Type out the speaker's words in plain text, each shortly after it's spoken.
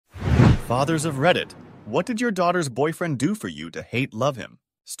Fathers of Reddit, what did your daughter's boyfriend do for you to hate love him?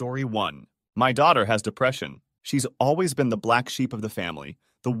 Story 1. My daughter has depression. She's always been the black sheep of the family,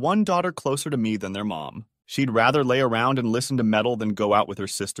 the one daughter closer to me than their mom. She'd rather lay around and listen to metal than go out with her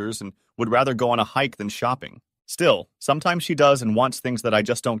sisters and would rather go on a hike than shopping. Still, sometimes she does and wants things that I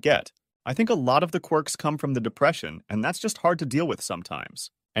just don't get. I think a lot of the quirks come from the depression, and that's just hard to deal with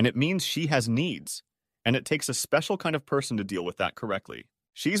sometimes. And it means she has needs. And it takes a special kind of person to deal with that correctly.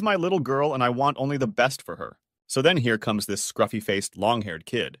 She's my little girl and I want only the best for her. So then here comes this scruffy-faced, long-haired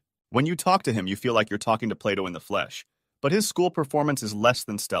kid. When you talk to him, you feel like you're talking to Plato in the flesh. But his school performance is less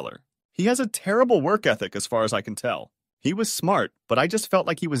than stellar. He has a terrible work ethic as far as I can tell. He was smart, but I just felt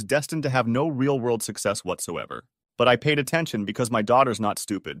like he was destined to have no real-world success whatsoever. But I paid attention because my daughter's not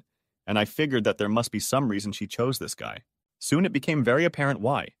stupid, and I figured that there must be some reason she chose this guy. Soon it became very apparent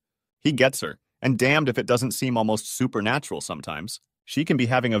why. He gets her, and damned if it doesn't seem almost supernatural sometimes. She can be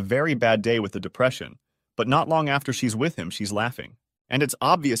having a very bad day with the depression, but not long after she's with him, she's laughing. And it's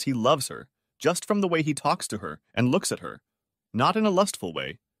obvious he loves her, just from the way he talks to her and looks at her. Not in a lustful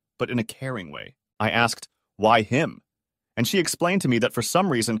way, but in a caring way. I asked, why him? And she explained to me that for some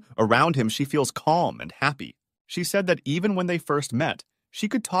reason, around him she feels calm and happy. She said that even when they first met, she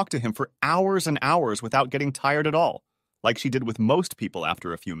could talk to him for hours and hours without getting tired at all, like she did with most people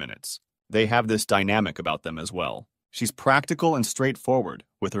after a few minutes. They have this dynamic about them as well. She's practical and straightforward,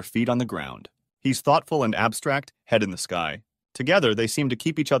 with her feet on the ground. He's thoughtful and abstract, head in the sky. Together, they seem to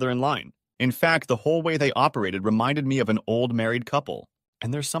keep each other in line. In fact, the whole way they operated reminded me of an old married couple.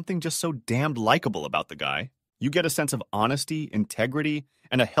 And there's something just so damned likable about the guy. You get a sense of honesty, integrity,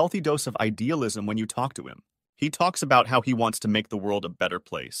 and a healthy dose of idealism when you talk to him. He talks about how he wants to make the world a better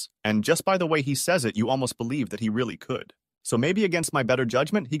place. And just by the way he says it, you almost believe that he really could. So maybe against my better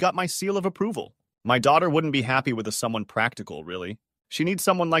judgment, he got my seal of approval. My daughter wouldn't be happy with someone practical, really. She needs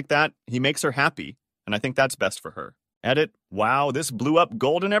someone like that. He makes her happy, and I think that's best for her. Edit, wow, this blew up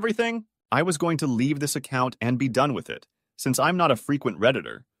gold and everything? I was going to leave this account and be done with it, since I'm not a frequent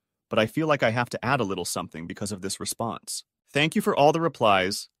Redditor, but I feel like I have to add a little something because of this response. Thank you for all the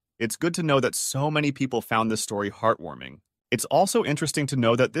replies. It's good to know that so many people found this story heartwarming. It's also interesting to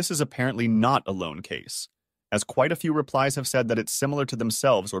know that this is apparently not a lone case, as quite a few replies have said that it's similar to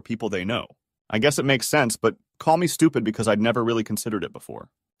themselves or people they know. I guess it makes sense, but call me stupid because I'd never really considered it before.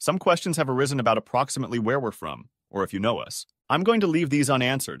 Some questions have arisen about approximately where we're from, or if you know us. I'm going to leave these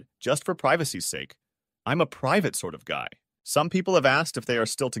unanswered, just for privacy's sake. I'm a private sort of guy. Some people have asked if they are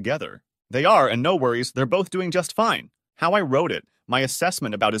still together. They are, and no worries, they're both doing just fine. How I wrote it, my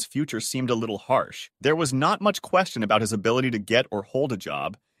assessment about his future seemed a little harsh. There was not much question about his ability to get or hold a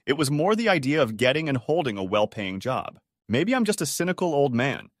job. It was more the idea of getting and holding a well-paying job. Maybe I'm just a cynical old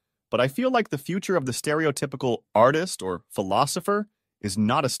man, but I feel like the future of the stereotypical artist or philosopher is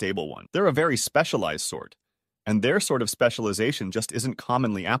not a stable one. They're a very specialized sort, and their sort of specialization just isn't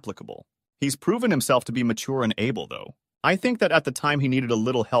commonly applicable. He's proven himself to be mature and able, though. I think that at the time he needed a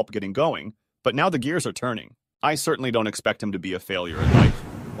little help getting going, but now the gears are turning. I certainly don't expect him to be a failure in life.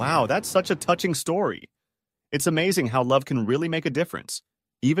 Wow, that's such a touching story. It's amazing how love can really make a difference,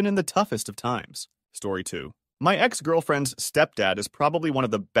 even in the toughest of times. Story 2. My ex-girlfriend's stepdad is probably one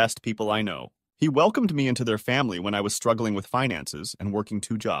of the best people I know. He welcomed me into their family when I was struggling with finances and working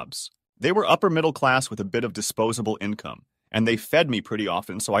 2 jobs. They were upper middle class with a bit of disposable income, and they fed me pretty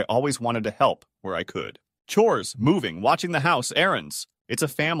often, so I always wanted to help where I could. Chores, moving, watching the house, errands. It's a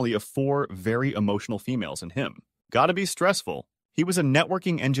family of 4 very emotional females and him. Gotta be stressful. He was a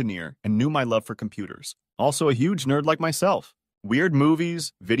networking engineer and knew my love for computers. Also a huge nerd like myself. Weird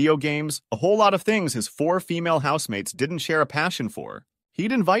movies, video games, a whole lot of things his 4 female housemates didn't share a passion for.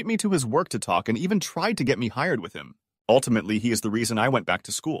 He'd invite me to his work to talk and even tried to get me hired with him. Ultimately, he is the reason I went back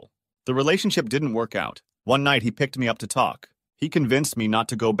to school. The relationship didn't work out. One night, he picked me up to talk. He convinced me not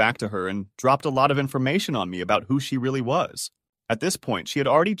to go back to her and dropped a lot of information on me about who she really was. At this point, she had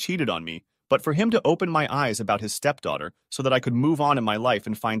already cheated on me, but for him to open my eyes about his stepdaughter so that I could move on in my life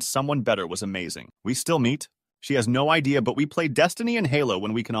and find someone better was amazing. We still meet. She has no idea, but we play Destiny and Halo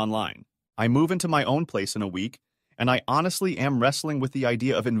when we can online. I move into my own place in a week, and I honestly am wrestling with the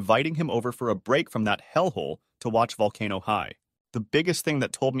idea of inviting him over for a break from that hellhole to watch Volcano High. The biggest thing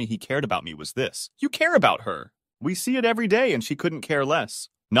that told me he cared about me was this. You care about her. We see it every day, and she couldn't care less.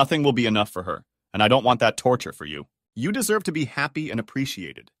 Nothing will be enough for her, and I don't want that torture for you. You deserve to be happy and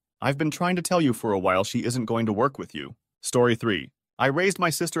appreciated. I've been trying to tell you for a while she isn't going to work with you. Story 3. I raised my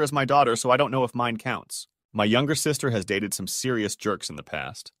sister as my daughter, so I don't know if mine counts. My younger sister has dated some serious jerks in the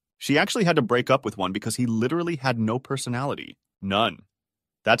past. She actually had to break up with one because he literally had no personality. None.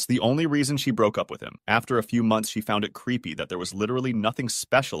 That's the only reason she broke up with him. After a few months, she found it creepy that there was literally nothing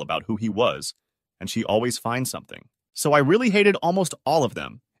special about who he was, and she always finds something. So I really hated almost all of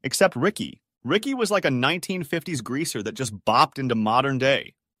them, except Ricky. Ricky was like a 1950s greaser that just bopped into modern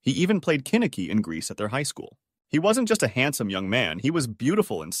day. He even played Kinnicky in Grease at their high school. He wasn't just a handsome young man, he was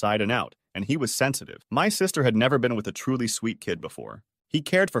beautiful inside and out, and he was sensitive. My sister had never been with a truly sweet kid before. He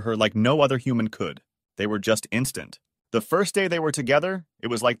cared for her like no other human could. They were just instant. The first day they were together, it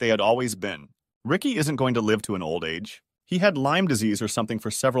was like they had always been. Ricky isn't going to live to an old age. He had Lyme disease or something for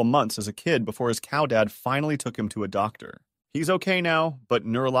several months as a kid before his cow dad finally took him to a doctor. He's okay now, but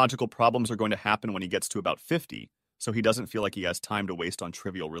neurological problems are going to happen when he gets to about 50, so he doesn't feel like he has time to waste on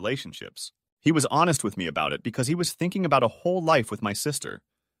trivial relationships. He was honest with me about it because he was thinking about a whole life with my sister,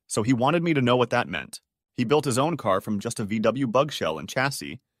 so he wanted me to know what that meant. He built his own car from just a VW bug shell and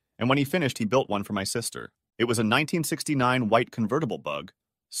chassis, and when he finished, he built one for my sister. It was a 1969 white convertible Bug.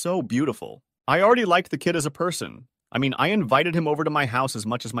 So beautiful. I already liked the kid as a person. I mean, I invited him over to my house as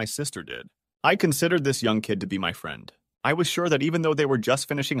much as my sister did. I considered this young kid to be my friend. I was sure that even though they were just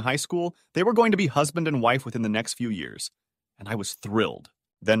finishing high school, they were going to be husband and wife within the next few years. And I was thrilled.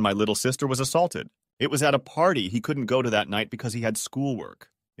 Then my little sister was assaulted. It was at a party he couldn't go to that night because he had schoolwork.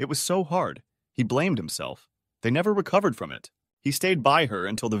 It was so hard. He blamed himself. They never recovered from it. He stayed by her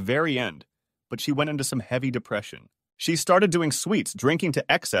until the very end, but she went into some heavy depression. She started doing sweets, drinking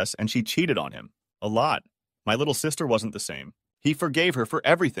to excess, and she cheated on him. A lot. My little sister wasn't the same. He forgave her for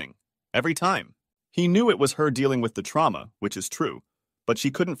everything. Every time. He knew it was her dealing with the trauma, which is true, but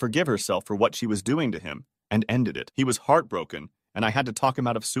she couldn't forgive herself for what she was doing to him, and ended it. He was heartbroken, and I had to talk him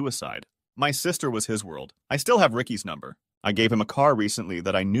out of suicide. My sister was his world. I still have Ricky's number. I gave him a car recently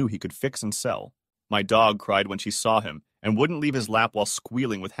that I knew he could fix and sell. My dog cried when she saw him and wouldn't leave his lap while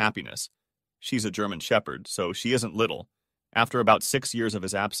squealing with happiness. She's a German Shepherd, so she isn't little. After about 6 years of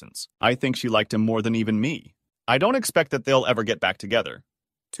his absence, I think she liked him more than even me. I don't expect that they'll ever get back together.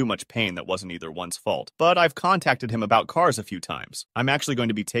 Too much pain that wasn't either one's fault. But I've contacted him about cars a few times. I'm actually going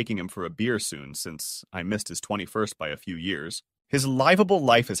to be taking him for a beer soon since I missed his 21st by a few years. His livable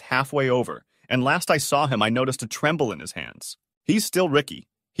life is halfway over, and last I saw him I noticed a tremble in his hands. He's still Ricky.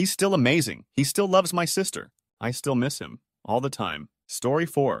 He's still amazing. He still loves my sister. I still miss him. All the time. Story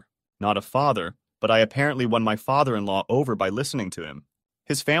 4. Not a father, but I apparently won my father-in-law over by listening to him.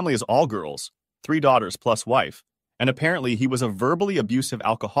 His family is all girls, 3 daughters plus wife, and apparently he was a verbally abusive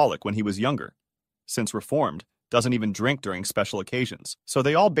alcoholic when he was younger. Since reformed, doesn't even drink during special occasions. So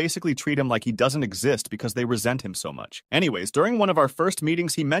they all basically treat him like he doesn't exist because they resent him so much. Anyways, during one of our first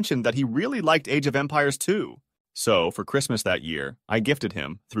meetings, he mentioned that he really liked Age of Empires 2. So, for Christmas that year, I gifted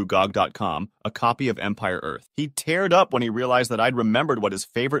him, through GOG.com, a copy of Empire Earth. He teared up when he realized that I'd remembered what his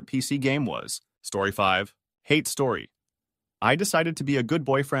favorite PC game was. Story 5. Hate story. I decided to be a good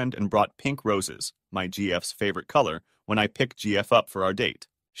boyfriend and brought pink roses, my GF's favorite color, when I picked GF up for our date.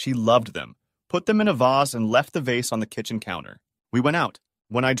 She loved them, put them in a vase, and left the vase on the kitchen counter. We went out.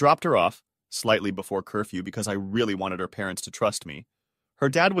 When I dropped her off, slightly before curfew because I really wanted her parents to trust me, her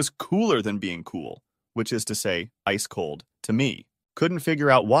dad was cooler than being cool, which is to say, ice cold, to me. Couldn't figure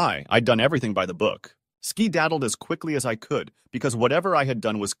out why. I'd done everything by the book. Ski-daddled as quickly as I could, because whatever I had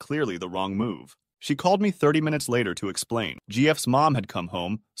done was clearly the wrong move. She called me 30 minutes later to explain. GF's mom had come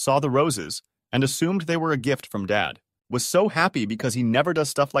home, saw the roses, and assumed they were a gift from Dad. Was so happy because he never does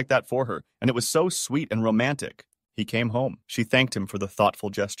stuff like that for her, and it was so sweet and romantic. He came home. She thanked him for the thoughtful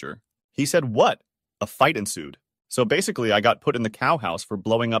gesture. He said, "What?" A fight ensued. So basically, I got put in the cow house for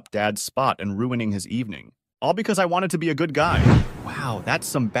blowing up Dad's spot and ruining his evening. All because I wanted to be a good guy. Wow, that's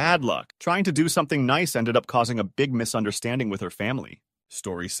some bad luck. Trying to do something nice ended up causing a big misunderstanding with her family.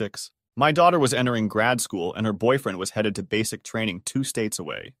 Story 6. My daughter was entering grad school and her boyfriend was headed to basic training 2 states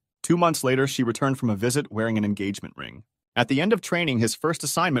away. 2 months later, she returned from a visit wearing an engagement ring. At the end of training, his first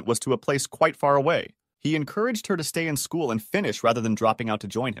assignment was to a place quite far away. He encouraged her to stay in school and finish rather than dropping out to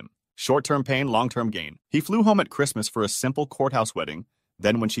join him. Short-term pain, long-term gain. He flew home at Christmas for a simple courthouse wedding,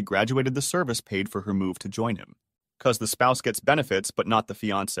 then when she graduated the service paid for her move to join him. 'Cause the spouse gets benefits but not the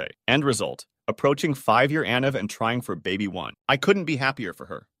fiancé. End result. Approaching 5-year Aniv and trying for baby 1. I couldn't be happier for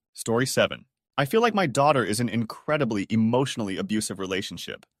her. Story 7. I feel like my daughter is in an incredibly emotionally abusive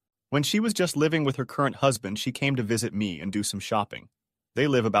relationship. When she was just living with her current husband, she came to visit me and do some shopping. They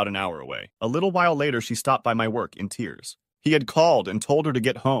live about an hour away. A little while later, she stopped by my work in tears. He had called and told her to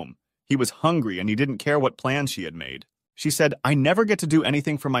get home. He was hungry and he didn't care what plans she had made. She said, "I never get to do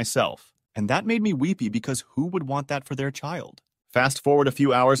anything for myself." And that made me weepy because who would want that for their child? Fast forward a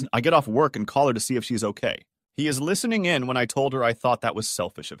few hours, I get off work and call her to see if she's okay. He is listening in when I told her I thought that was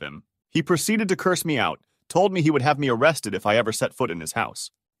selfish of him. He proceeded to curse me out, told me he would have me arrested if I ever set foot in his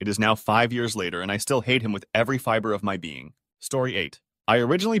house. It is now 5 years later, and I still hate him with every fiber of my being. Story 8. I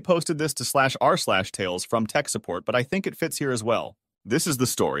originally posted this to /r/tales from tech support, but I think it fits here as well. This is the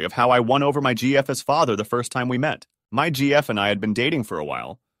story of how I won over my GF's father the first time we met. My GF and I had been dating for a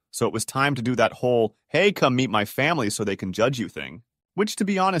while, so it was time to do that whole, hey, come meet my family so they can judge you thing, which to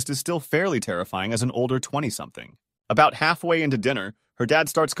be honest is still fairly terrifying as an older 20-something. About halfway into dinner, her dad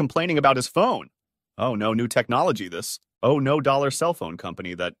starts complaining about his phone. Oh no, new technology this. Oh no, dollar cell phone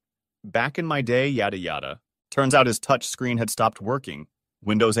company that, back in my day, yada yada. Turns out his touch screen had stopped working.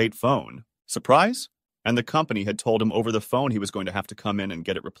 Windows 8 phone. Surprise? And the company had told him over the phone he was going to have to come in and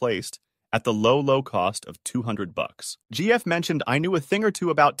get it replaced at the low cost of $200. GF mentioned I knew a thing or two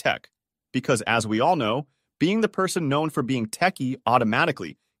about tech, because as we all know, being the person known for being techie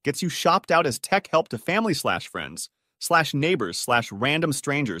automatically gets you shopped out as tech help to family/friends, /neighbors/random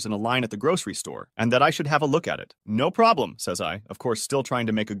strangers in a line at the grocery store, and that I should have a look at it. No problem, says I, of course still trying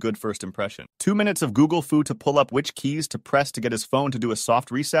to make a good first impression. 2 minutes of Google Fu to pull up which keys to press to get his phone to do a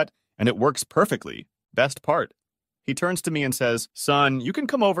soft reset, and it works perfectly. Best part. He turns to me and says, son, you can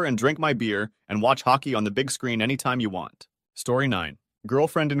come over and drink my beer and watch hockey on the big screen anytime you want. Story 9.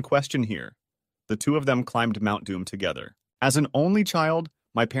 Girlfriend in question here. The two of them climbed Mount Doom together. As an only child,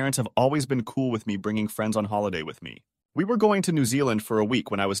 my parents have always been cool with me bringing friends on holiday with me. We were going to New Zealand for a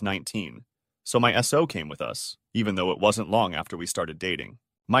week when I was 19, so my SO came with us, even though it wasn't long after we started dating.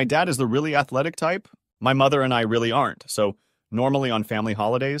 My dad is the really athletic type. My mother and I really aren't, so normally on family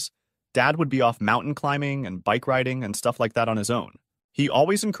holidays, Dad would be off mountain climbing and bike riding and stuff like that on his own. He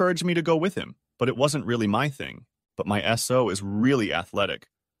always encouraged me to go with him, but it wasn't really my thing. But my SO is really athletic.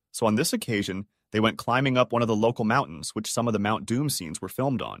 So on this occasion, they went climbing up one of the local mountains, which some of the Mount Doom scenes were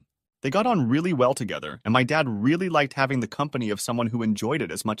filmed on. They got on really well together, and my dad really liked having the company of someone who enjoyed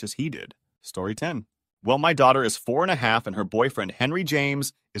it as much as he did. Story 10. Well, my daughter is 4.5, and her boyfriend, Henry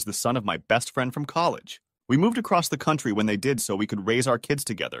James, is the son of my best friend from college. We moved across the country when they did so we could raise our kids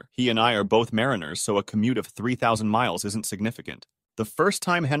together. He and I are both mariners, so a commute of 3,000 miles isn't significant. The first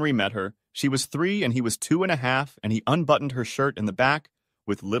time Henry met her, she was 3 and he was 2.5, and he unbuttoned her shirt in the back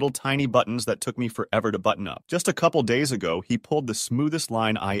with little tiny buttons that took me forever to button up. Just a couple days ago, he pulled the smoothest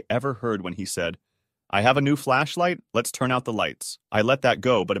line I ever heard when he said, I have a new flashlight, let's turn out the lights. I let that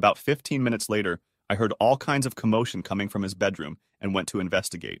go, but about 15 minutes later, I heard all kinds of commotion coming from his bedroom and went to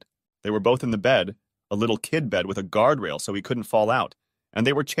investigate. They were both in the bed, a little kid bed with a guardrail so he couldn't fall out, and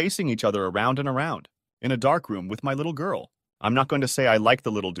they were chasing each other around and around, in a dark room with my little girl. I'm not going to say I like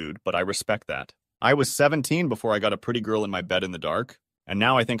the little dude, but I respect that. I was 17 before I got a pretty girl in my bed in the dark, and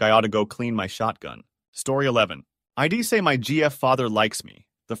now I think I ought to go clean my shotgun. Story 11. I'd say my GF father likes me.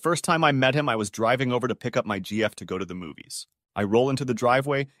 The first time I met him, I was driving over to pick up my GF to go to the movies. I roll into the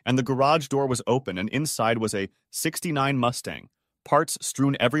driveway, and the garage door was open, and inside was a '69 Mustang. Parts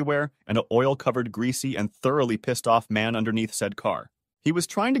strewn everywhere, and an oil-covered, greasy, and thoroughly pissed-off man underneath said car. He was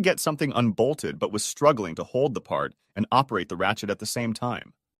trying to get something unbolted, but was struggling to hold the part and operate the ratchet at the same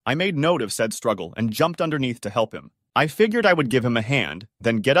time. I made note of said struggle and jumped underneath to help him. I figured I would give him a hand,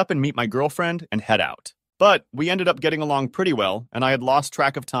 then get up and meet my girlfriend and head out. But we ended up getting along pretty well, and I had lost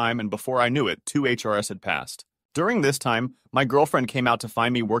track of time, and before I knew it, 2 HRS had passed. During this time, my girlfriend came out to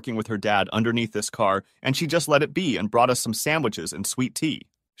find me working with her dad underneath this car, and she just let it be and brought us some sandwiches and sweet tea.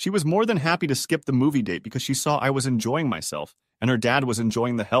 She was more than happy to skip the movie date because she saw I was enjoying myself, and her dad was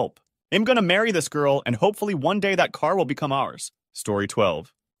enjoying the help. I'm gonna marry this girl, and hopefully one day that car will become ours. Story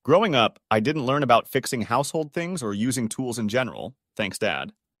 12. Growing up, I didn't learn about fixing household things or using tools in general, thanks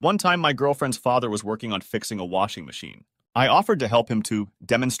Dad. One time my girlfriend's father was working on fixing a washing machine. I offered to help him to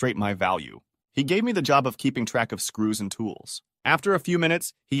demonstrate my value. He gave me the job of keeping track of screws and tools. After a few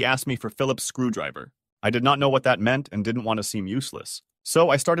minutes, he asked me for Phillips screwdriver. I did not know what that meant and didn't want to seem useless. So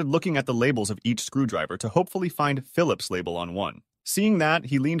I started looking at the labels of each screwdriver to hopefully find Phillips label on one. Seeing that,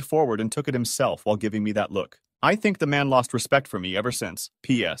 he leaned forward and took it himself while giving me that look. I think the man lost respect for me ever since.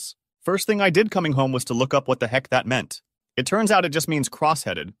 P.S. First thing I did coming home was to look up what the heck that meant. It turns out it just means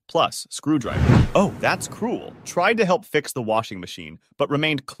cross-headed, plus screwdriver. Oh, that's cruel. Tried to help fix the washing machine, but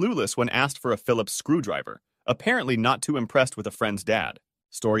remained clueless when asked for a Phillips screwdriver. Apparently not too impressed with a friend's dad.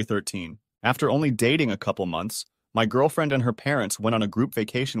 Story 13. After only dating a couple months, my girlfriend and her parents went on a group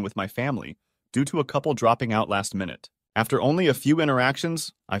vacation with my family due to a couple dropping out last minute. After only a few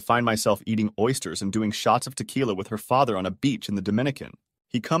interactions, I find myself eating oysters and doing shots of tequila with her father on a beach in the Dominican.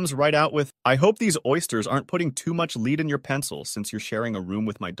 He comes right out with, I hope these oysters aren't putting too much lead in your pencil since you're sharing a room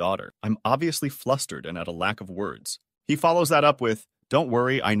with my daughter. I'm obviously flustered and at a lack of words. He follows that up with, don't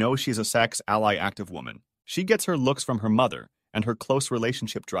worry, I know she's a sex ally active woman. She gets her looks from her mother and her close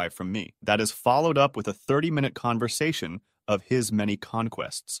relationship drive from me. That is followed up with a 30-minute conversation of his many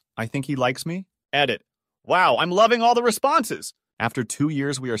conquests. I think he likes me. Edit. Wow, I'm loving all the responses. After 2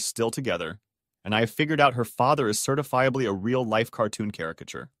 years, we are still together, and I have figured out her father is certifiably a real-life cartoon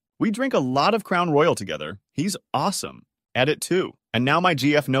caricature. We drink a lot of Crown Royal together. He's awesome. Edit 2. And now my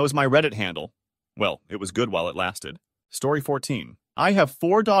GF knows my Reddit handle. Well, it was good while it lasted. Story 14. I have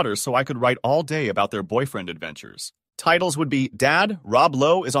 4 daughters, so I could write all day about their boyfriend adventures. Titles would be, Dad, Rob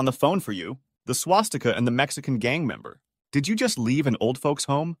Lowe is on the phone for you. The swastika and the Mexican gang member. Did you just leave an old folks'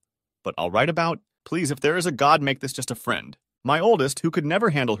 home? But I'll write about, please, if there is a God, make this just a friend. My oldest, who could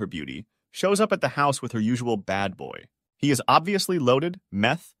never handle her beauty, shows up at the house with her usual bad boy. He is obviously loaded,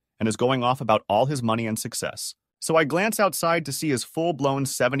 meth, and is going off about all his money and success. So I glance outside to see his full-blown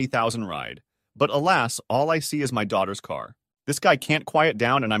 70,000 ride. But alas, all I see is my daughter's car. This guy can't quiet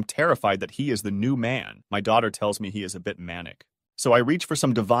down, and I'm terrified that he is the new man. My daughter tells me he is a bit manic. So I reach for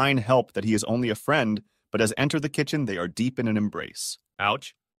some divine help that he is only a friend, but as enter the kitchen, they are deep in an embrace.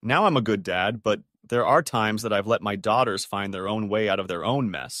 Ouch. Now I'm a good dad, but there are times that I've let my daughters find their own way out of their own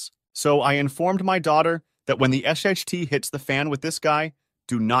mess. So I informed my daughter that when the SHT hits the fan with this guy,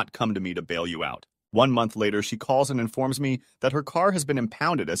 do not come to me to bail you out. 1 month later, she calls and informs me that her car has been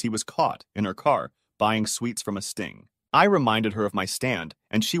impounded as he was caught, in her car, buying sweets from a sting. I reminded her of my stand,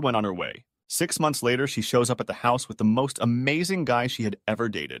 and she went on her way. 6 months later, she shows up at the house with the most amazing guy she had ever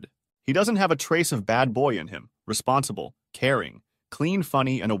dated. He doesn't have a trace of bad boy in him, responsible, caring, clean,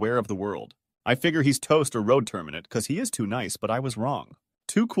 funny, and aware of the world. I figure he's toast or road terminate because he is too nice, but I was wrong.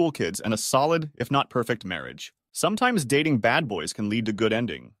 2 cool kids and a solid, if not perfect, marriage. Sometimes dating bad boys can lead to good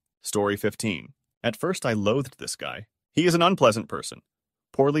ending. Story 15. At first, I loathed this guy. He is an unpleasant person.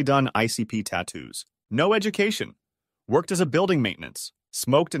 Poorly done ICP tattoos. No education. Worked as a building maintenance.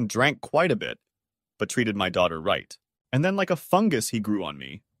 Smoked and drank quite a bit, but treated my daughter right. And then like a fungus, he grew on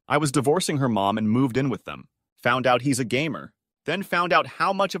me. I was divorcing her mom and moved in with them. Found out he's a gamer. Then found out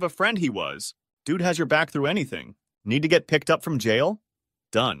how much of a friend he was. Dude has your back through anything. Need to get picked up from jail?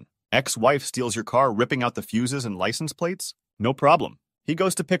 Done. Ex-wife steals your car, ripping out the fuses and license plates? No problem. He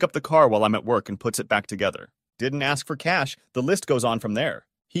goes to pick up the car while I'm at work and puts it back together. Didn't ask for cash. The list goes on from there.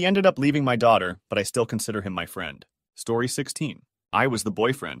 He ended up leaving my daughter, but I still consider him my friend. Story 16. I was the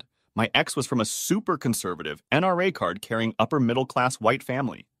boyfriend. My ex was from a super conservative NRA card carrying upper middle class white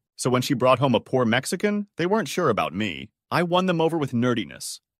family. So when she brought home a poor Mexican, they weren't sure about me. I won them over with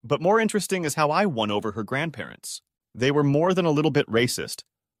nerdiness. But more interesting is how I won over her grandparents. They were more than a little bit racist.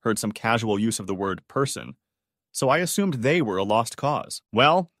 Heard some casual use of the word person. So I assumed they were a lost cause.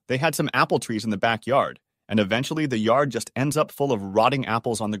 Well, they had some apple trees in the backyard, and eventually the yard just ends up full of rotting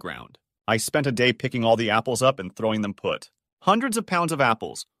apples on the ground. I spent a day picking all the apples up and throwing them put. Hundreds of pounds of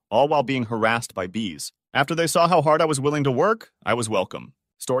apples, all while being harassed by bees. After they saw how hard I was willing to work, I was welcome.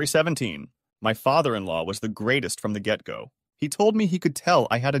 Story 17. My father-in-law was the greatest from the get-go. He told me he could tell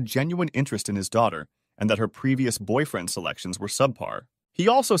I had a genuine interest in his daughter and that her previous boyfriend selections were subpar. He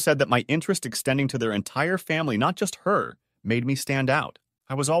also said that my interest extending to their entire family, not just her, made me stand out.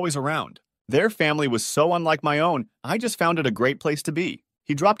 I was always around. Their family was so unlike my own, I just found it a great place to be.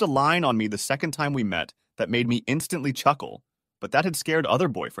 He dropped a line on me the second time we met that made me instantly chuckle, but that had scared other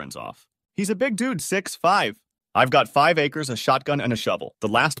boyfriends off. He's a big dude, 6'5". I've got 5 acres, a shotgun, and a shovel. The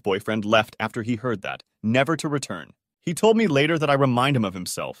last boyfriend left after he heard that, never to return. He told me later that I remind him of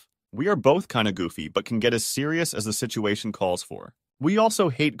himself. We are both kinda goofy, but can get as serious as the situation calls for. We also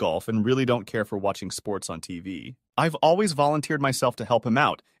hate golf and really don't care for watching sports on TV. I've always volunteered myself to help him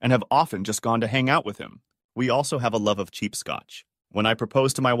out and have often just gone to hang out with him. We also have a love of cheap scotch. When I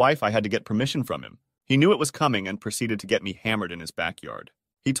proposed to my wife, I had to get permission from him. He knew it was coming and proceeded to get me hammered in his backyard.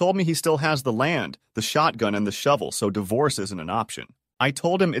 He told me he still has the land, the shotgun, and the shovel, so divorce isn't an option. I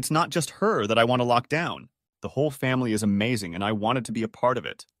told him it's not just her that I want to lock down. The whole family is amazing, and I wanted to be a part of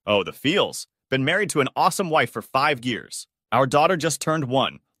it. Oh, the feels. Been married to an awesome wife for 5 years. Our daughter just turned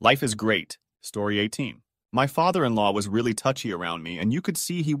 1. Life is great. Story 18. My father-in-law was really touchy around me, and you could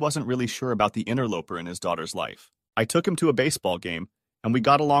see he wasn't really sure about the interloper in his daughter's life. I took him to a baseball game, and we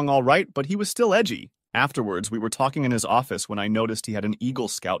got along all right, but he was still edgy. Afterwards, we were talking in his office when I noticed he had an Eagle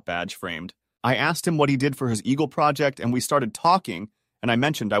Scout badge framed. I asked him what he did for his Eagle project, and we started talking, and I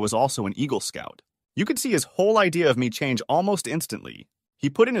mentioned I was also an Eagle Scout. You could see his whole idea of me change almost instantly. He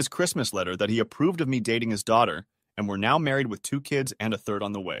put in his Christmas letter that he approved of me dating his daughter, and we're now married with 2 kids and a third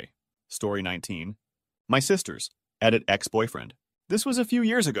on the way. Story 19. My sisters. Edit ex-boyfriend. This was a few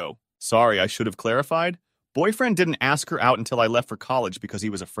years ago. Sorry, I should have clarified. Boyfriend didn't ask her out until I left for college because he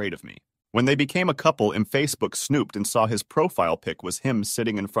was afraid of me. When they became a couple, Facebook snooped and saw his profile pic was him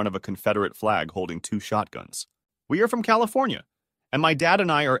sitting in front of a Confederate flag holding 2 shotguns. We are from California, and my dad and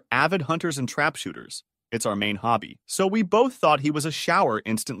I are avid hunters and trap shooters. It's our main hobby. So we both thought he was a shower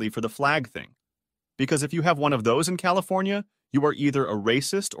instantly for the flag thing. Because if you have one of those in California, you are either a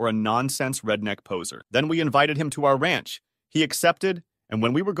racist or a nonsense redneck poser. Then we invited him to our ranch. He accepted, and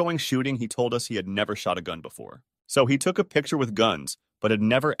when we were going shooting, he told us he had never shot a gun before. So he took a picture with guns, but had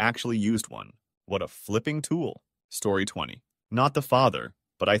never actually used one. What a flipping tool. Story 20. Not the father,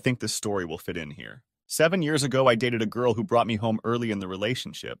 but I think this story will fit in here. 7 years ago, I dated a girl who brought me home early in the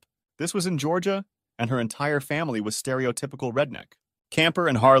relationship. This was in Georgia, and her entire family was stereotypical redneck. Camper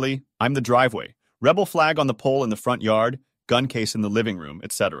and Harley, I'm the driveway. Rebel flag on the pole in the front yard, gun case in the living room,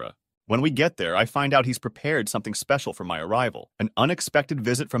 etc. When we get there, I find out he's prepared something special for my arrival, an unexpected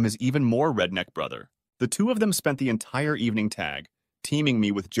visit from his even more redneck brother. The two of them spent the entire evening teaming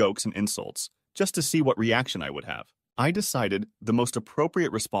me with jokes and insults, just to see what reaction I would have. I decided the most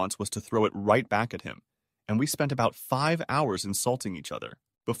appropriate response was to throw it right back at him, and we spent about 5 hours insulting each other.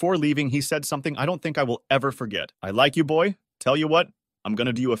 Before leaving, he said something I don't think I will ever forget. I like you, boy. Tell you what, I'm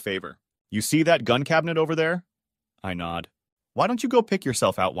gonna do you a favor. You see that gun cabinet over there? I nod. Why don't you go pick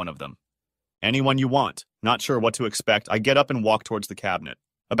yourself out one of them? Anyone you want. Not sure what to expect, I get up and walk towards the cabinet.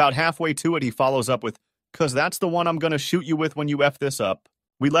 About halfway to it, he follows up with, "'Cause that's the one I'm gonna shoot you with when you F this up."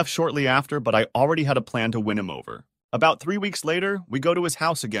 We left shortly after, but I already had a plan to win him over. About 3 weeks later, we go to his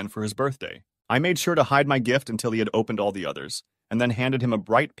house again for his birthday. I made sure to hide my gift until he had opened all the others, and then handed him a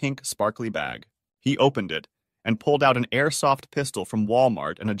bright pink, sparkly bag. He opened it and pulled out an airsoft pistol from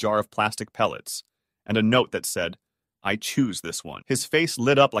Walmart and a jar of plastic pellets, and a note that said, "I choose this one." His face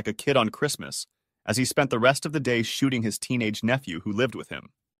lit up like a kid on Christmas, as he spent the rest of the day shooting his teenage nephew who lived with him.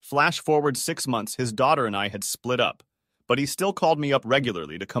 Flash forward 6 months, his daughter and I had split up, but he still called me up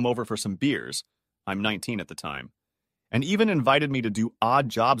regularly to come over for some beers. I'm 19 at the time. And even invited me to do odd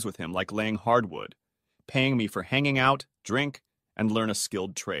jobs with him like laying hardwood, paying me for hanging out, drink, and learn a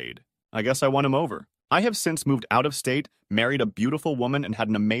skilled trade. I guess I won him over. I have since moved out of state, married a beautiful woman, and had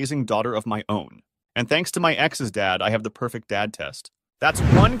an amazing daughter of my own. And thanks to my ex's dad, I have the perfect dad test. That's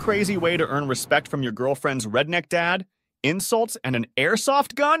one crazy way to earn respect from your girlfriend's redneck dad. Insults and an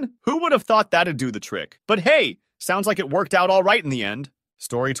airsoft gun? Who would have thought that'd do the trick? But hey, sounds like it worked out all right in the end.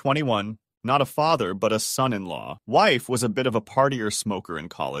 Story 21. Not a father, but a son-in-law. Wife was a bit of a partier smoker in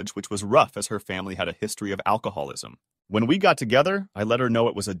college, which was rough as her family had a history of alcoholism. When we got together, I let her know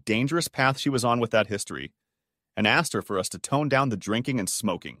it was a dangerous path she was on with that history, and asked her for us to tone down the drinking and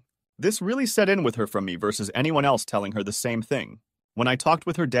smoking. This really set in with her from me versus anyone else telling her the same thing. When I talked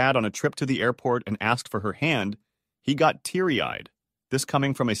with her dad on a trip to the airport and asked for her hand, he got teary-eyed. This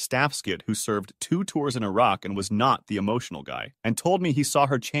coming from a staff skid who served 2 tours in Iraq and was not the emotional guy, and told me he saw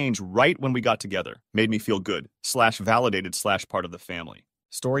her change right when we got together. Made me feel good, /validated / part of the family.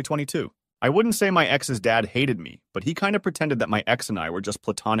 Story 22. I wouldn't say my ex's dad hated me, but he kind of pretended that my ex and I were just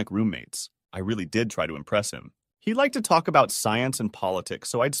platonic roommates. I really did try to impress him. He liked to talk about science and politics,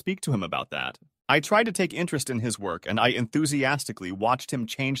 so I'd speak to him about that. I tried to take interest in his work, and I enthusiastically watched him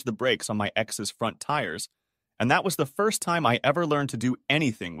change the brakes on my ex's front tires, and that was the first time I ever learned to do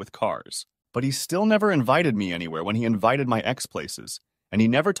anything with cars. But he still never invited me anywhere when he invited my ex places, and he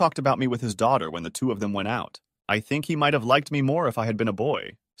never talked about me with his daughter when the two of them went out. I think he might have liked me more if I had been a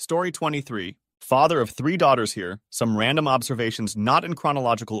boy. Story 23. Father of 3 daughters here, some random observations not in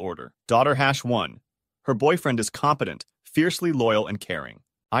chronological order. Daughter #1. Her boyfriend is competent, fiercely loyal, and caring.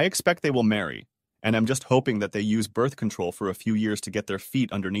 I expect they will marry, and I'm just hoping that they use birth control for a few years to get their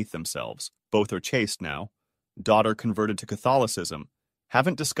feet underneath themselves. Both are chaste now. Daughter converted to Catholicism.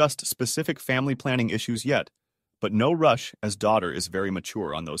 Haven't discussed specific family planning issues yet, but no rush as daughter is very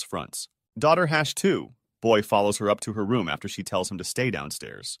mature on those fronts. Daughter #2. Boy follows her up to her room after she tells him to stay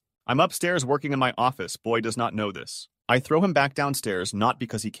downstairs. I'm upstairs working in my office. Boy does not know this. I throw him back downstairs not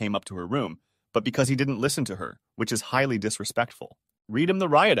because he came up to her room, but because he didn't listen to her, which is highly disrespectful. Read him the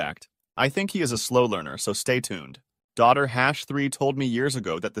riot act. I think he is a slow learner, so stay tuned. Daughter #3 told me years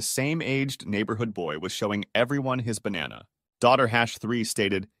ago that the same-aged neighborhood boy was showing everyone his banana. Daughter #3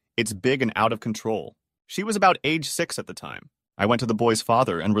 stated, "It's big and out of control." She was about age 6 at the time. I went to the boy's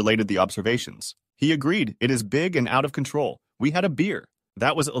father and related the observations. He agreed, it is big and out of control. We had a beer.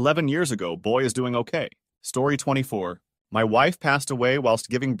 That was 11 years ago. Boy is doing okay. Story 24. My wife passed away whilst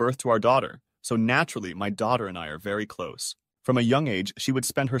giving birth to our daughter, so naturally my daughter and I are very close. From a young age, she would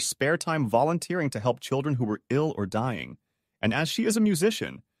spend her spare time volunteering to help children who were ill or dying. And as she is a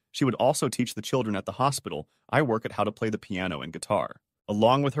musician, she would also teach the children at the hospital I work at how to play the piano and guitar.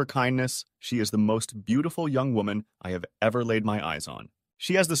 Along with her kindness, she is the most beautiful young woman I have ever laid my eyes on.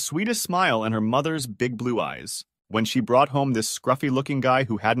 She has the sweetest smile and her mother's big blue eyes. When she brought home this scruffy-looking guy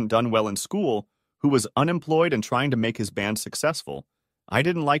who hadn't done well in school, who was unemployed and trying to make his band successful, I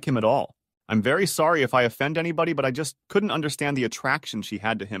didn't like him at all. I'm very sorry if I offend anybody, but I just couldn't understand the attraction she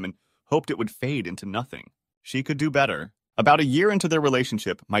had to him and hoped it would fade into nothing. She could do better. About a year into their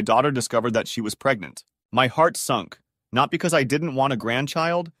relationship, my daughter discovered that she was pregnant. My heart sunk, not because I didn't want a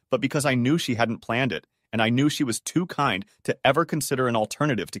grandchild, but because I knew she hadn't planned it, and I knew she was too kind to ever consider an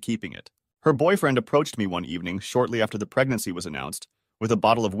alternative to keeping it. Her boyfriend approached me one evening shortly after the pregnancy was announced with a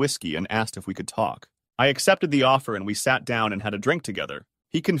bottle of whiskey and asked if we could talk. I accepted the offer and we sat down and had a drink together.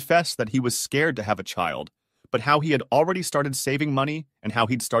 He confessed that he was scared to have a child, but how he had already started saving money and how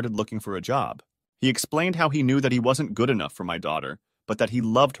he'd started looking for a job. He explained how he knew that he wasn't good enough for my daughter, but that he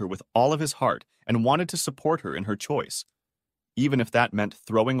loved her with all of his heart and wanted to support her in her choice, even if that meant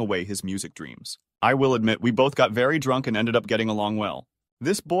throwing away his music dreams. I will admit, we both got very drunk and ended up getting along well.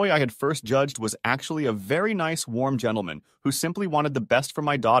 This boy I had first judged was actually a very nice, warm gentleman who simply wanted the best for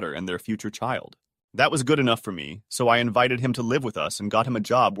my daughter and their future child. That was good enough for me, so I invited him to live with us and got him a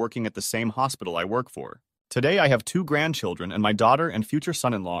job working at the same hospital I work for. Today I have 2 grandchildren and my daughter and future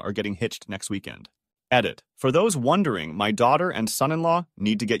son-in-law are getting hitched next weekend. Edit. For those wondering, my daughter and son-in-law,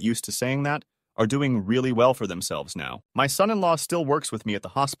 need to get used to saying that, are doing really well for themselves now. My son-in-law still works with me at the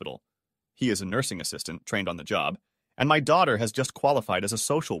hospital. He is a nursing assistant, trained on the job, and my daughter has just qualified as a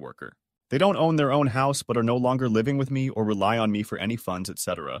social worker. They don't own their own house but are no longer living with me or rely on me for any funds,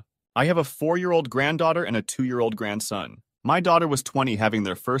 etc. I have a 4-year-old granddaughter and a 2-year-old grandson. My daughter was 20 having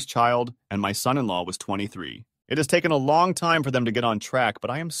their first child, and my son-in-law was 23. It has taken a long time for them to get on track,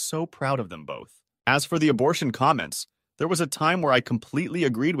 but I am so proud of them both. As for the abortion comments, there was a time where I completely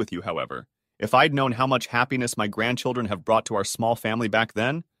agreed with you, however. If I'd known how much happiness my grandchildren have brought to our small family back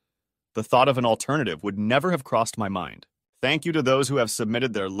then, the thought of an alternative would never have crossed my mind. Thank you to those who have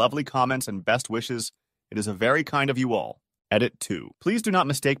submitted their lovely comments and best wishes. It is a very kind of you all. Edit 2. Please do not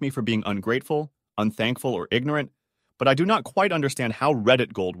mistake me for being ungrateful, unthankful, or ignorant, but I do not quite understand how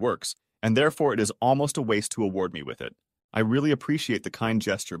Reddit Gold works, and therefore it is almost a waste to award me with it. I really appreciate the kind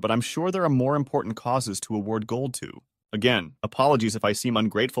gesture, but I'm sure there are more important causes to award gold to. Again, apologies if I seem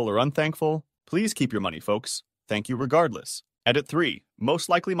ungrateful or unthankful. Please keep your money, folks. Thank you regardless. Edit 3. Most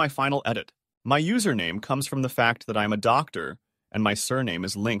likely my final edit. My username comes from the fact that I am a doctor, and my surname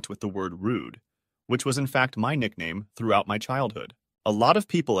is linked with the word rude, which was in fact my nickname throughout my childhood. A lot of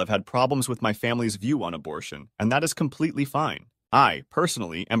people have had problems with my family's view on abortion, and that is completely fine. I,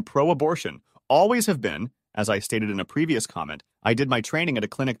 personally, am pro-abortion, always have been. As I stated in a previous comment, I did my training at a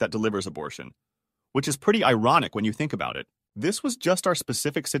clinic that delivers abortion, which is pretty ironic when you think about it. This was just our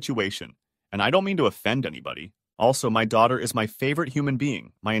specific situation, and I don't mean to offend anybody. Also, my daughter is my favorite human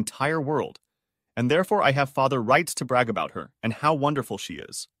being, my entire world, and therefore I have father rights to brag about her and how wonderful she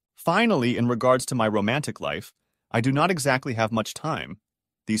is. Finally, in regards to my romantic life, I do not exactly have much time.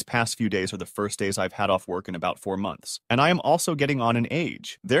 These past few days are the first days I've had off work in about 4 months, and I am also getting on in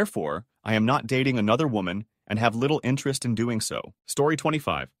age. Therefore, I am not dating another woman and have little interest in doing so. Story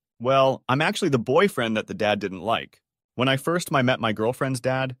 25. Well, I'm actually the boyfriend that the dad didn't like. When I first met my girlfriend's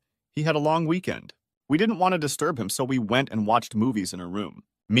dad, he had a long weekend. We didn't want to disturb him, so we went and watched movies in her room.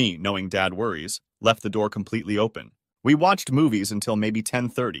 Me, knowing dad worries, left the door completely open. We watched movies until maybe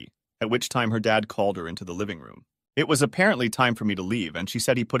 10:30, at which time her dad called her into the living room. It was apparently time for me to leave, and she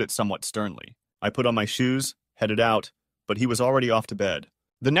said he put it somewhat sternly. I put on my shoes, headed out, but he was already off to bed.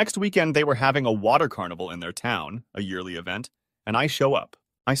 The next weekend they were having a water carnival in their town, a yearly event, and I show up.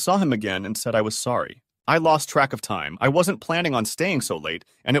 I saw him again and said I was sorry. I lost track of time. I wasn't planning on staying so late,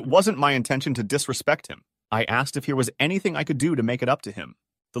 and it wasn't my intention to disrespect him. I asked if there was anything I could do to make it up to him.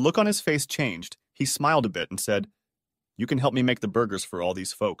 The look on his face changed. He smiled a bit and said, "You can help me make the burgers for all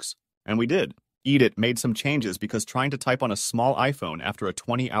these folks." And we did. Edith made some changes because trying to type on a small iPhone after a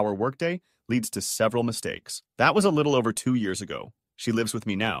 20-hour workday leads to several mistakes. That was a little over 2 years ago. She lives with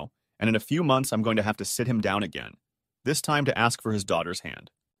me now, and in a few months I'm going to have to sit him down again, this time to ask for his daughter's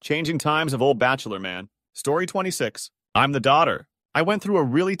hand. Changing times of old bachelor, man. Story 26. I'm the daughter. I went through a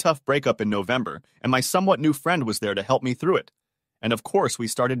really tough breakup in November, and my somewhat new friend was there to help me through it. And of course, we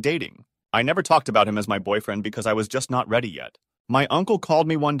started dating. I never talked about him as my boyfriend because I was just not ready yet. My uncle called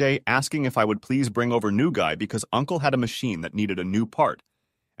me one day asking if I would please bring over New Guy because Uncle had a machine that needed a new part.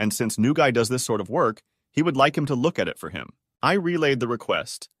 And since New Guy does this sort of work, he would like him to look at it for him. I relayed the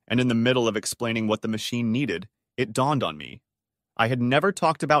request, and in the middle of explaining what the machine needed, it dawned on me. I had never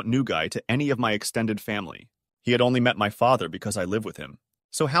talked about New Guy to any of my extended family. He had only met my father because I live with him.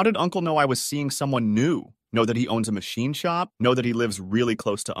 So how did Uncle know I was seeing someone new? Know that he owns a machine shop? Know that he lives really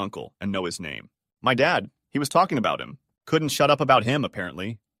close to Uncle and know his name? My dad, he was talking about him. Couldn't shut up about him,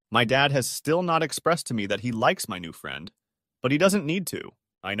 apparently. My dad has still not expressed to me that he likes my new friend, but he doesn't need to.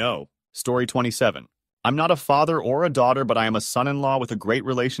 I know. Story 27. I'm not a father or a daughter, but I am a son-in-law with a great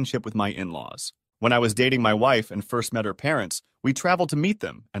relationship with my in-laws. When I was dating my wife and first met her parents, we traveled to meet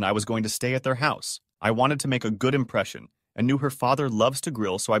them, and I was going to stay at their house. I wanted to make a good impression, and knew her father loves to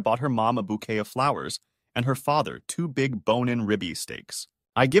grill, so I bought her mom a bouquet of flowers, and her father 2 big bone-in ribeye steaks.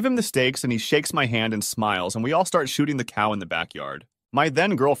 I give him the steaks, and he shakes my hand and smiles, and we all start shooting the cow in the backyard. My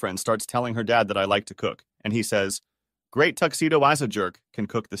then-girlfriend starts telling her dad that I like to cook, and he says, "Great tuxedo as a jerk can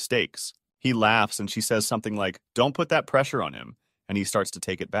cook the steaks." He laughs, and she says something like, "Don't put that pressure on him," and he starts to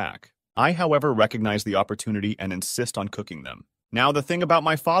take it back. I, however, recognize the opportunity and insist on cooking them. Now, the thing about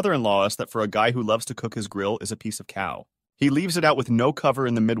my father-in-law is that for a guy who loves to cook his grill is a piece of cow. He leaves it out with no cover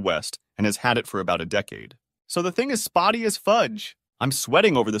in the Midwest and has had it for about a decade. So the thing is spotty as fudge. I'm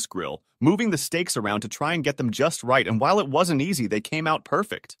sweating over this grill, moving the steaks around to try and get them just right, and while it wasn't easy, they came out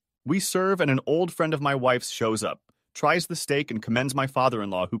perfect. We serve, and an old friend of my wife's shows up, tries the steak, and commends my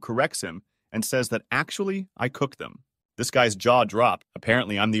father-in-law, who corrects him and says that actually, I cooked them. This guy's jaw dropped.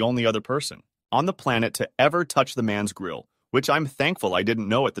 Apparently, I'm the only other person on the planet to ever touch the man's grill, which I'm thankful I didn't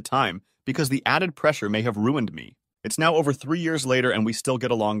know at the time, because the added pressure may have ruined me. It's now over 3 years later, and we still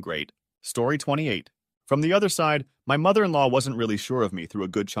get along great. Story 28. From the other side, my mother-in-law wasn't really sure of me through a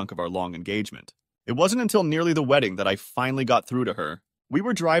good chunk of our long engagement. It wasn't until nearly the wedding that I finally got through to her. We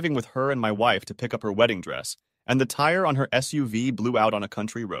were driving with her and my wife to pick up her wedding dress, and the tire on her SUV blew out on a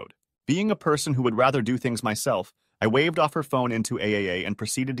country road. Being a person who would rather do things myself, I waved off her phone into AAA and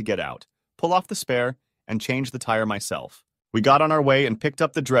proceeded to get out, pull off the spare, and change the tire myself. We got on our way and picked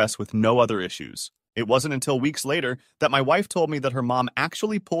up the dress with no other issues. It wasn't until weeks later that my wife told me that her mom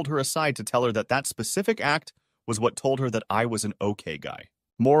actually pulled her aside to tell her that that specific act was what told her that I was an okay guy.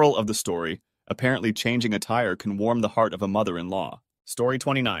 Moral of the story, apparently changing a tire can warm the heart of a mother-in-law. Story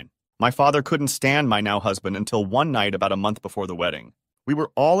 29. My father couldn't stand my now husband until one night about a month before the wedding. We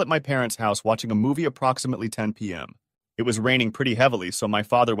were all at my parents' house watching a movie approximately 10 p.m. It was raining pretty heavily, so my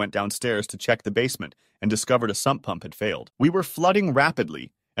father went downstairs to check the basement and discovered a sump pump had failed. We were flooding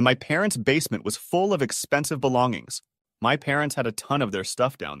rapidly, and my parents' basement was full of expensive belongings. My parents had a ton of their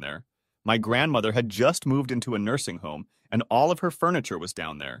stuff down there. My grandmother had just moved into a nursing home, and all of her furniture was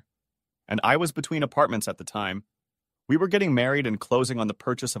down there. And I was between apartments at the time. We were getting married and closing on the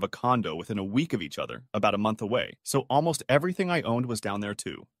purchase of a condo within a week of each other, about a month away, so almost everything I owned was down there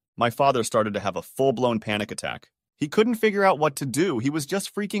too. My father started to have a full-blown panic attack. He couldn't figure out what to do. He was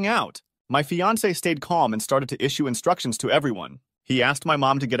just freaking out. My fiancé stayed calm and started to issue instructions to everyone. He asked my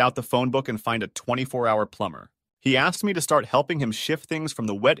mom to get out the phone book and find a 24-hour plumber. He asked me to start helping him shift things from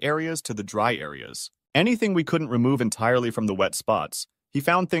the wet areas to the dry areas. Anything we couldn't remove entirely from the wet spots, he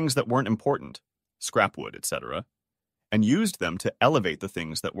found things that weren't important, scrap wood, etc., and used them to elevate the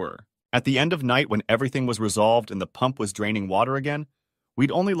things that were. At the end of night, when everything was resolved and the pump was draining water again,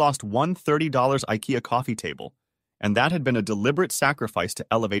 we'd only lost one $30 IKEA coffee table, and that had been a deliberate sacrifice to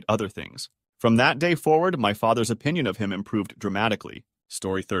elevate other things. From that day forward, my father's opinion of him improved dramatically.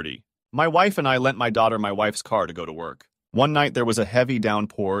 Story 30. My wife and I lent my daughter my wife's car to go to work. One night there was a heavy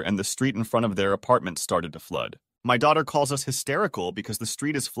downpour and the street in front of their apartment started to flood. My daughter calls us hysterical because the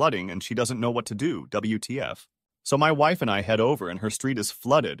street is flooding and she doesn't know what to do, WTF. So my wife and I head over and her street is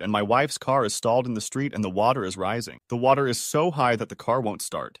flooded and my wife's car is stalled in the street and the water is rising. The water is so high that the car won't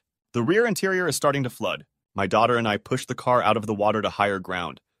start. The rear interior is starting to flood. My daughter and I push the car out of the water to higher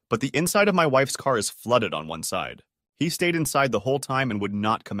ground, but the inside of my wife's car is flooded on one side. He stayed inside the whole time and would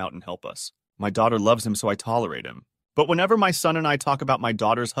not come out and help us. My daughter loves him, so I tolerate him. But whenever my son and I talk about my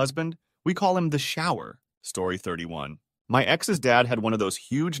daughter's husband, we call him the shower. Story 31. My ex's dad had one of those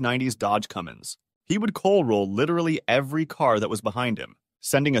huge 90s Dodge Cummins. He would coal roll literally every car that was behind him,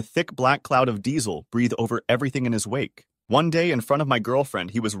 sending a thick black cloud of diesel breathe over everything in his wake. One day, in front of my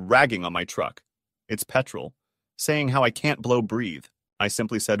girlfriend, he was ragging on my truck. It's petrol, saying how I can't blow breathe. I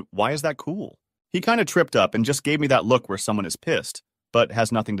simply said, "Why is that cool?" He kind of tripped up and just gave me that look where someone is pissed, but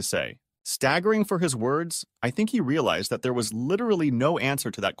has nothing to say. Staggering for his words, I think he realized that there was literally no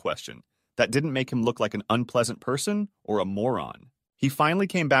answer to that question that didn't make him look like an unpleasant person or a moron. He finally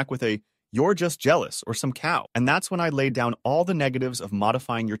came back with a, "You're just jealous," or some cow. And that's when I laid down all the negatives of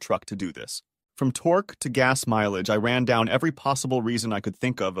modifying your truck to do this. From torque to gas mileage, I ran down every possible reason I could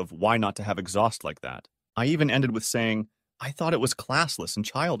think of why not to have exhaust like that. I even ended with saying, I thought it was classless and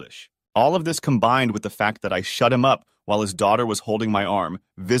childish. All of this combined with the fact that I shut him up while his daughter was holding my arm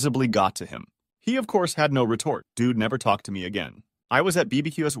visibly got to him. He, of course, had no retort. Dude never talked to me again. I was at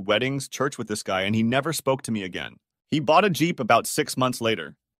BBQ's weddings, church with this guy, and he never spoke to me again. He bought a Jeep about 6 months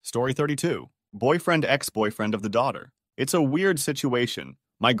later. Story 32. Boyfriend ex-boyfriend of the daughter. It's a weird situation.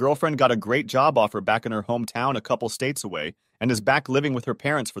 My girlfriend got a great job offer back in her hometown a couple states away and is back living with her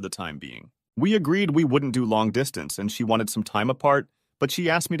parents for the time being. We agreed we wouldn't do long distance and she wanted some time apart, but she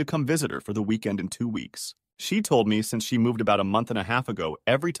asked me to come visit her for the weekend in 2 weeks. She told me since she moved about a month and a half ago,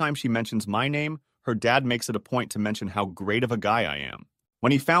 every time she mentions my name, her dad makes it a point to mention how great of a guy I am.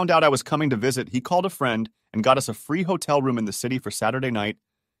 When he found out I was coming to visit, he called a friend and got us a free hotel room in the city for Saturday night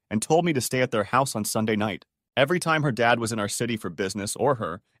and told me to stay at their house on Sunday night. Every time her dad was in our city for business or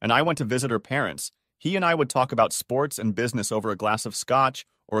her, and I went to visit her parents, he and I would talk about sports and business over a glass of scotch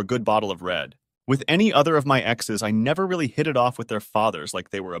or a good bottle of red. With any other of my exes, I never really hit it off with their fathers like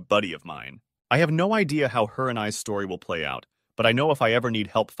they were a buddy of mine. I have no idea how her and I's story will play out, but I know if I ever need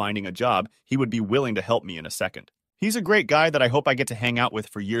help finding a job, he would be willing to help me in a second. He's a great guy that I hope I get to hang out with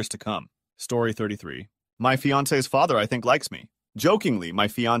for years to come. Story 33. My fiance's father, I think, likes me. Jokingly, my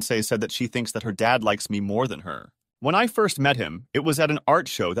fiancé said that she thinks that her dad likes me more than her. When I first met him, it was at an art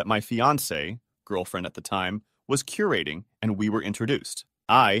show that my fiancé, girlfriend at the time, was curating, and we were introduced.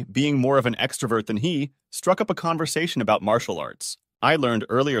 I, being more of an extrovert than he, struck up a conversation about martial arts. I learned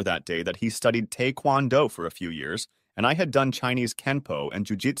earlier that day that he studied Taekwondo for a few years, and I had done Chinese Kenpo and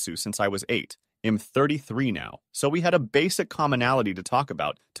Jiu-Jitsu since I was 8. I'm 33 now, so we had a basic commonality to talk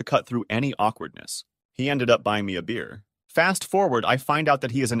about to cut through any awkwardness. He ended up buying me a beer. Fast forward, I find out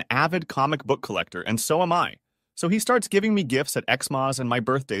that he is an avid comic book collector, and so am I. So he starts giving me gifts at Xmas and my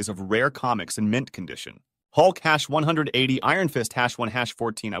birthdays of rare comics in mint condition. Hulk #180, Iron Fist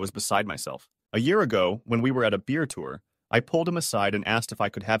 #1-14, I was beside myself. A year ago, when we were at a beer tour, I pulled him aside and asked if I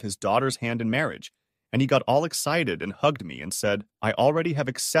could have his daughter's hand in marriage, and he got all excited and hugged me and said, I already have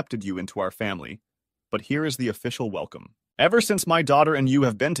accepted you into our family, but here is the official welcome. Ever since my daughter and you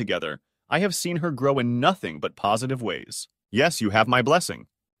have been together, I have seen her grow in nothing but positive ways. Yes, you have my blessing.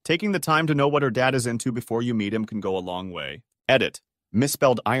 Taking the time to know what her dad is into before you meet him can go a long way. Edit.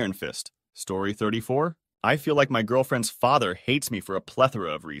 Misspelled Iron Fist. Story 34. I feel like my girlfriend's father hates me for a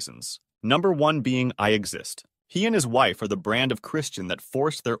plethora of reasons. Number 1 being I exist. He and his wife are the brand of Christian that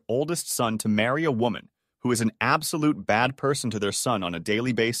forced their oldest son to marry a woman who is an absolute bad person to their son on a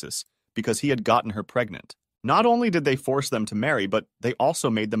daily basis because he had gotten her pregnant. Not only did they force them to marry, but they also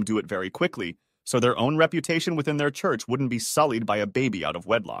made them do it very quickly, so their own reputation within their church wouldn't be sullied by a baby out of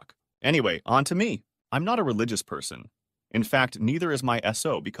wedlock. Anyway, on to me. I'm not a religious person. In fact, neither is my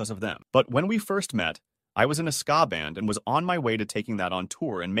SO because of them. But when we first met, I was in a ska band and was on my way to taking that on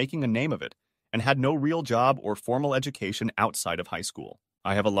tour and making a name of it, and had no real job or formal education outside of high school.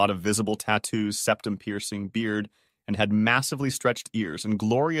 I have a lot of visible tattoos, septum piercing, beard, and had massively stretched ears and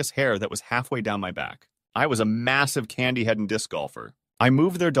glorious hair that was halfway down my back. I was a massive candy head and disc golfer. I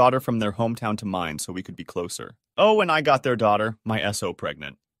moved their daughter from their hometown to mine so we could be closer. Oh, and I got their daughter, my SO,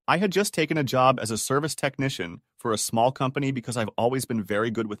 pregnant. I had just taken a job as a service technician for a small company because I've always been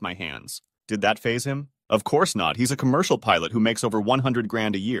very good with my hands. Did that faze him? Of course not. He's a commercial pilot who makes over 100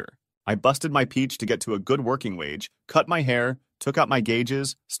 grand a year. I busted my peach to get to a good working wage, cut my hair, took out my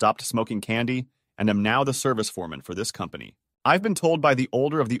gauges, stopped smoking candy, and am now the service foreman for this company. I've been told by the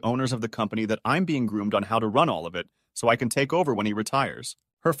older of the owners of the company that I'm being groomed on how to run all of it, so I can take over when he retires.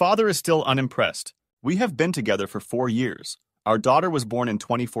 Her father is still unimpressed. We have been together for 4 years. Our daughter was born in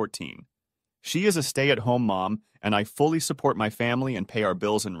 2014. She is a stay-at-home mom, and I fully support my family and pay our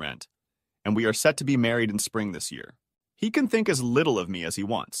bills and rent. And we are set to be married in spring this year. He can think as little of me as he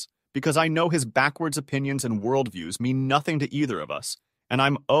wants, because I know his backwards opinions and worldviews mean nothing to either of us, and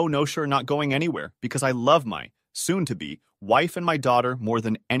I'm no sure not going anywhere because I love my soon-to-be wife and my daughter more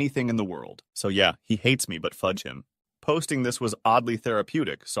than anything in the world. So yeah, he hates me, but fudge him. Posting this was oddly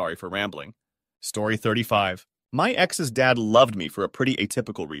therapeutic, sorry for rambling. Story 35. My ex's dad loved me for a pretty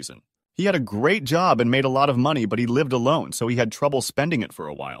atypical reason. He had a great job and made a lot of money, but he lived alone, so he had trouble spending it for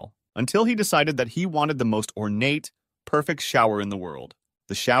a while. Until he decided that he wanted the most ornate, perfect shower in the world.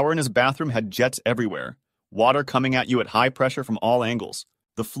 The shower in his bathroom had jets everywhere, water coming at you at high pressure from all angles.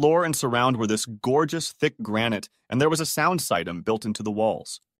 The floor and surround were this gorgeous, thick granite, and there was a sound system built into the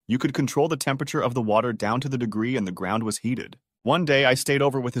walls. You could control the temperature of the water down to the degree and the ground was heated. One day, I stayed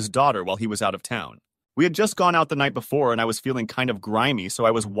over with his daughter while he was out of town. We had just gone out the night before, and I was feeling kind of grimy, so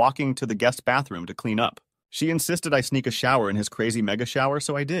I was walking to the guest bathroom to clean up. She insisted I sneak a shower in his crazy mega shower,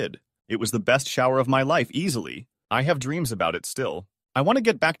 so I did. It was the best shower of my life, easily. I have dreams about it still. I want to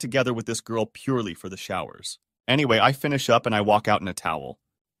get back together with this girl purely for the showers. Anyway, I finish up and I walk out in a towel.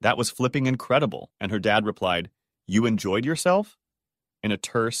 That was flipping incredible, and her dad replied, "You enjoyed yourself?" In a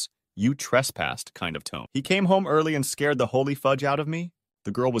terse, "you trespassed" kind of tone. He came home early and scared the holy fudge out of me.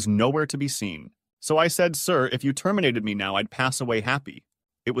 The girl was nowhere to be seen. So I said, "Sir, if you terminated me now, I'd pass away happy."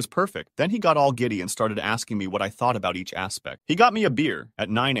 It was perfect. Then he got all giddy and started asking me what I thought about each aspect. He got me a beer at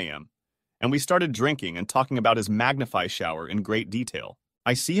 9 a.m., and we started drinking and talking about his Magnify shower in great detail.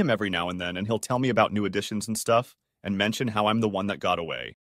 I see him every now and then, and he'll tell me about new additions and stuff, and mention how I'm the one that got away.